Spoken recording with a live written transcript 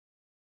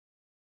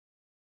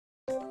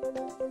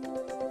In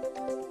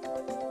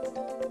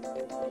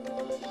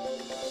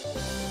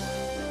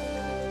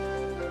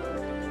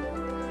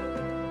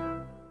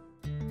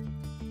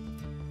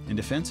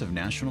defense of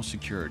national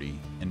security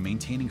and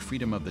maintaining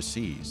freedom of the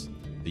seas,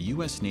 the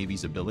U.S.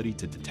 Navy's ability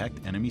to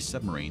detect enemy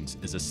submarines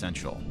is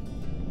essential.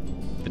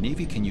 The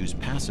Navy can use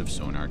passive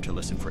sonar to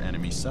listen for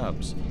enemy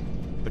subs,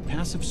 but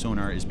passive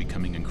sonar is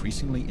becoming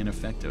increasingly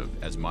ineffective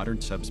as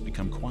modern subs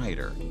become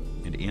quieter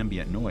and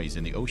ambient noise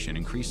in the ocean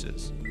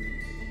increases.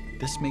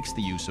 This makes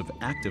the use of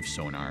active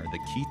sonar the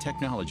key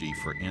technology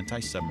for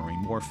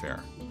anti-submarine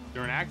warfare.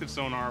 During active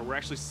sonar, we're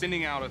actually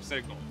sending out a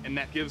signal, and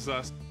that gives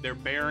us their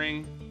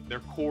bearing,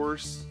 their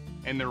course,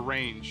 and their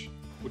range,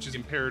 which is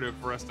imperative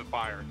for us to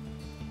fire.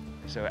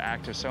 So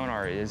active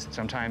sonar is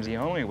sometimes the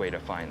only way to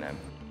find them.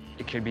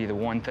 It could be the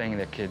one thing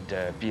that could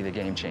be the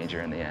game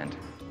changer in the end.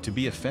 To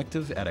be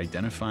effective at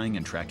identifying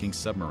and tracking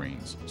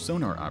submarines,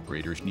 sonar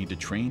operators need to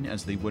train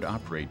as they would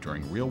operate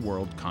during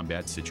real-world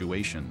combat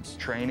situations.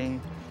 Training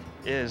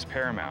is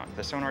paramount.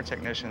 The sonar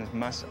technicians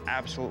must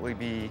absolutely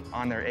be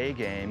on their A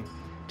game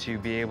to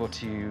be able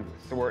to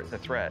thwart the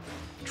threat.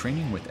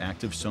 Training with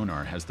active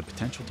sonar has the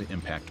potential to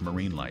impact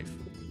marine life.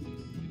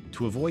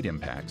 To avoid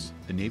impacts,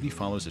 the Navy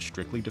follows a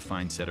strictly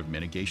defined set of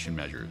mitigation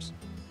measures,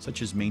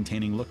 such as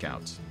maintaining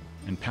lookouts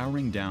and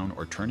powering down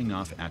or turning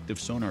off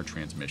active sonar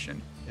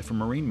transmission if a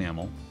marine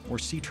mammal or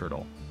sea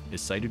turtle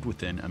is sighted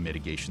within a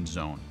mitigation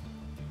zone.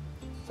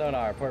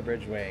 Sonar, port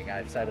bridge wing.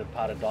 I've sighted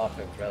potted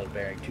dolphins, relative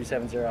bearing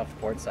 270 off the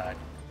port side.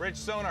 Bridge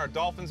sonar,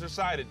 dolphins are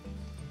sighted.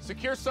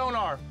 Secure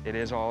sonar. It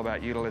is all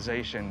about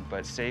utilization,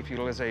 but safe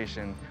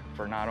utilization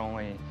for not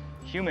only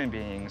human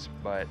beings,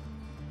 but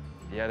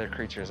the other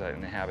creatures that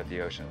inhabit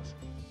the oceans.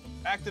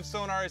 Active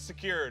sonar is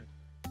secured.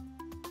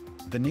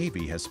 The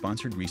Navy has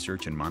sponsored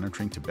research and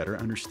monitoring to better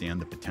understand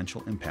the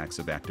potential impacts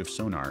of active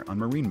sonar on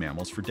marine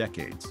mammals for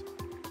decades.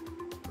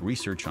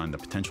 Research on the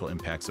potential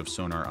impacts of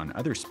sonar on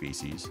other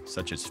species,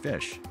 such as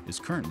fish, is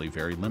currently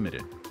very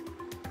limited.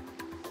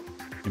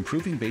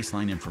 Improving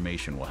baseline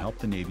information will help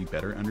the Navy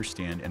better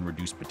understand and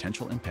reduce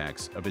potential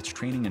impacts of its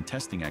training and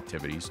testing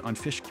activities on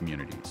fish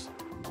communities.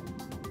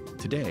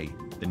 Today,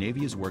 the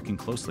Navy is working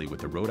closely with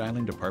the Rhode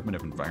Island Department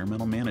of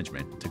Environmental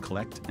Management to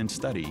collect and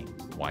study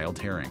wild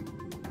herring.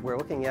 We're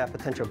looking at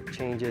potential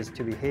changes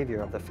to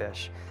behavior of the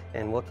fish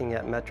and looking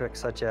at metrics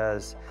such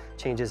as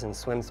changes in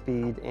swim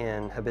speed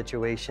and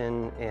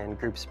habituation and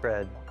group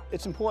spread.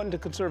 It's important to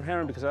conserve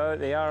herring because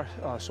they are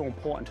so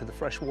important to the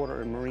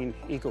freshwater and marine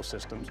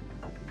ecosystems.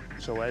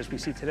 So as we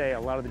see today, a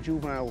lot of the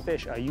juvenile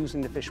fish are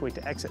using the fishway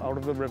to exit out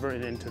of the river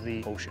and into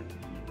the ocean.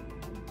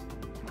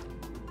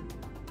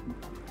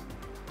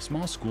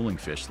 Small schooling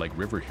fish like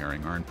river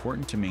herring are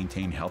important to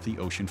maintain healthy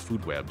ocean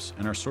food webs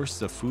and are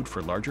sources of food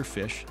for larger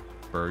fish,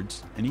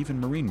 birds, and even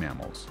marine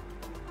mammals.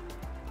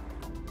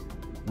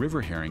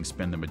 River herring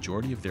spend the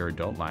majority of their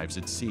adult lives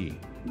at sea,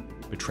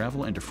 but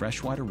travel into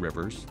freshwater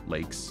rivers,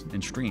 lakes,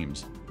 and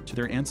streams to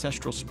their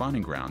ancestral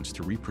spawning grounds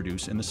to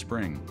reproduce in the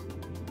spring.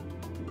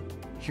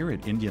 Here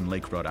at Indian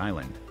Lake, Rhode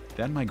Island,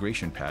 that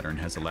migration pattern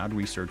has allowed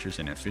researchers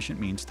an efficient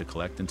means to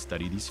collect and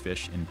study these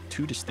fish in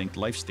two distinct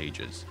life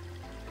stages: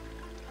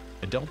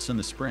 adults in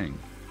the spring,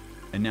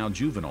 and now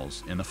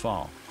juveniles in the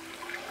fall.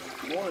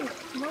 Morning.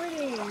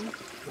 Morning.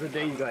 What a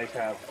day you guys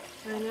have.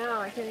 I know,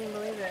 I can't even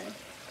believe it.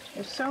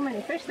 There's so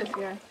many fish this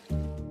year.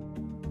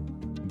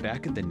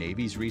 Back at the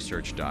Navy's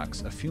research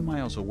docks a few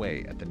miles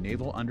away at the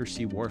Naval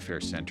Undersea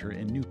Warfare Center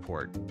in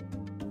Newport,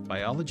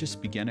 biologists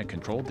began a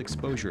controlled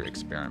exposure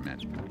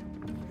experiment.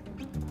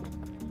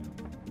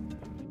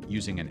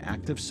 Using an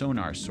active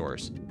sonar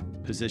source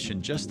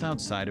positioned just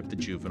outside of the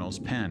juvenile's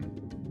pen,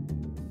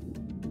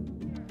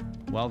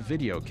 while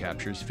video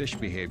captures fish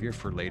behavior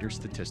for later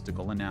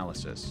statistical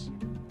analysis.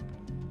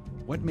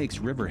 What makes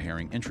river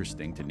herring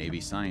interesting to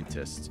Navy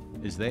scientists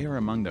is they are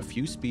among the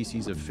few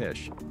species of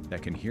fish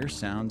that can hear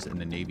sounds in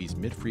the Navy's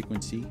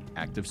mid-frequency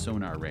active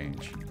sonar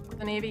range.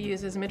 The Navy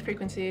uses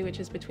mid-frequency, which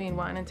is between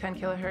 1 and 10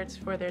 kilohertz,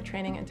 for their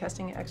training and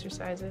testing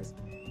exercises.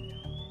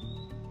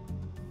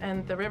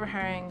 And the river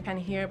herring can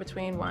hear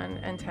between 1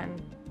 and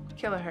 10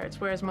 kilohertz,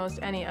 whereas most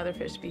any other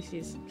fish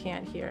species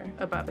can't hear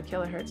above a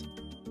kilohertz.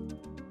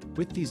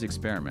 With these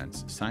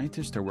experiments,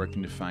 scientists are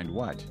working to find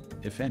what,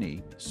 if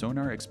any,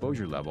 sonar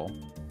exposure level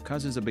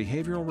causes a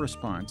behavioral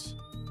response,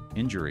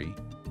 injury,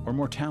 or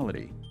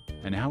mortality,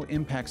 and how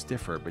impacts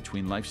differ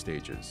between life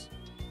stages.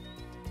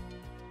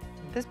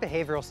 This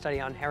behavioral study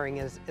on herring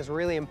is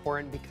really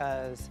important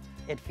because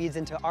it feeds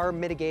into our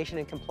mitigation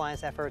and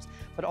compliance efforts,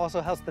 but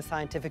also helps the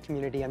scientific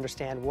community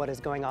understand what is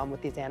going on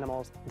with these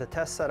animals. The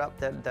test setup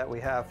that we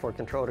have for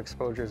controlled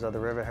exposures of the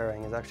river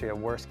herring is actually a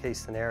worst-case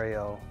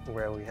scenario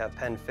where we have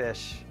penned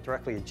fish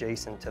directly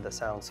adjacent to the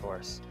sound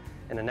source.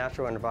 In a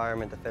natural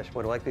environment, the fish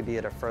would likely be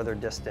at a further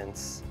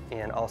distance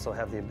and also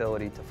have the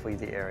ability to flee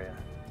the area.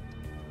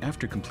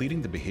 After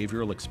completing the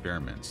behavioral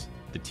experiments,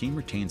 the team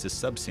retains a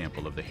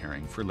subsample of the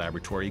herring for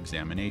laboratory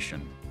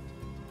examination.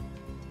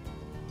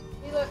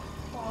 We look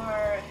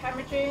for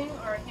hemorrhaging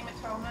or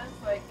hematomas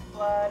like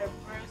blood or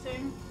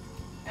bruising.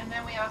 And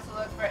then we also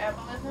look for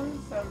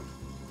embolism, some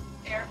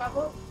air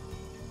bubbles.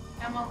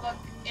 And we'll look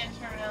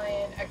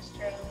internally and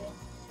externally.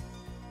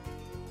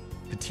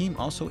 The team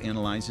also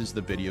analyzes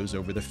the videos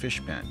over the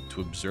fish pen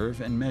to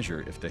observe and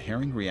measure if the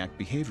herring react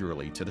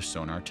behaviorally to the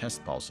sonar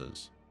test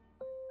pulses.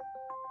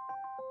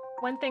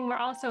 One thing we're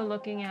also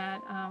looking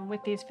at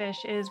with these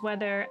fish is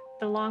whether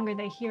the longer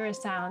they hear a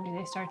sound, do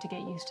they start to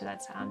get used to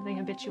that sound? They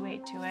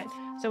habituate to it.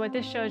 So what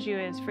this shows you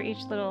is for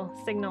each little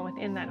signal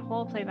within that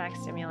whole playback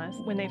stimulus,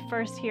 when they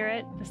first hear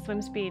it, the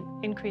swim speed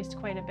increased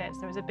quite a bit.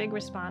 So there was a big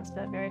response to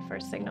that very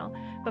first signal.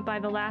 But by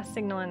the last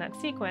signal in that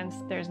sequence,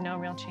 there's no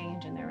real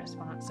change in their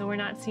response. So we're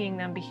not seeing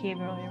them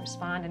behaviorally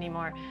respond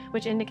anymore,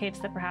 which indicates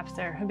that perhaps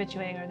they're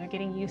habituating or they're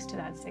getting used to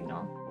that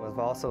signal. We've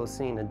also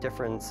seen a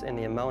difference in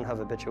the amount of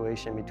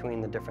habituation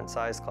between the different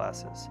size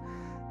classes.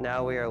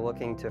 Now we are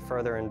looking to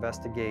further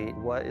investigate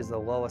what is the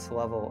lowest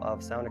level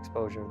of sound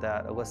exposure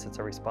that elicits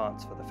a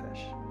response for the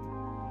fish.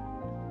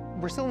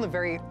 We're still in the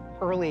very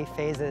early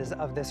phases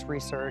of this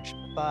research,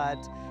 but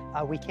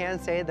we can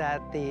say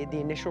that the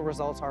initial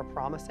results are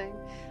promising.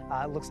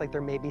 It looks like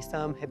there may be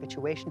some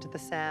habituation to the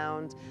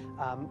sound,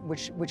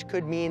 which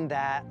could mean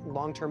that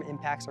long-term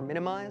impacts are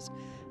minimized.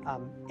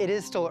 It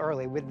is still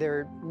early.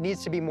 There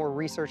needs to be more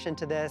research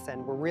into this,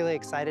 and we're really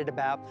excited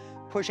about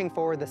pushing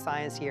forward the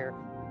science here.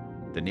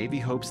 The Navy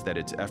hopes that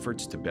its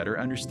efforts to better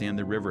understand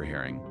the river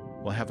herring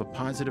will have a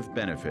positive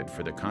benefit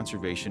for the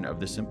conservation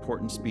of this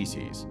important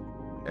species,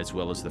 as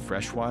well as the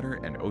freshwater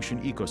and ocean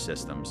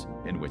ecosystems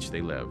in which they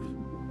live.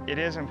 It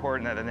is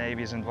important that the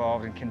Navy is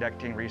involved in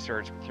conducting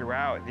research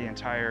throughout the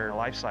entire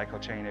life cycle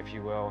chain, if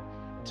you will,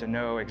 to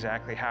know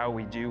exactly how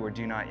we do or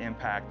do not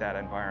impact that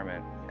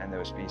environment and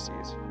those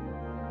species.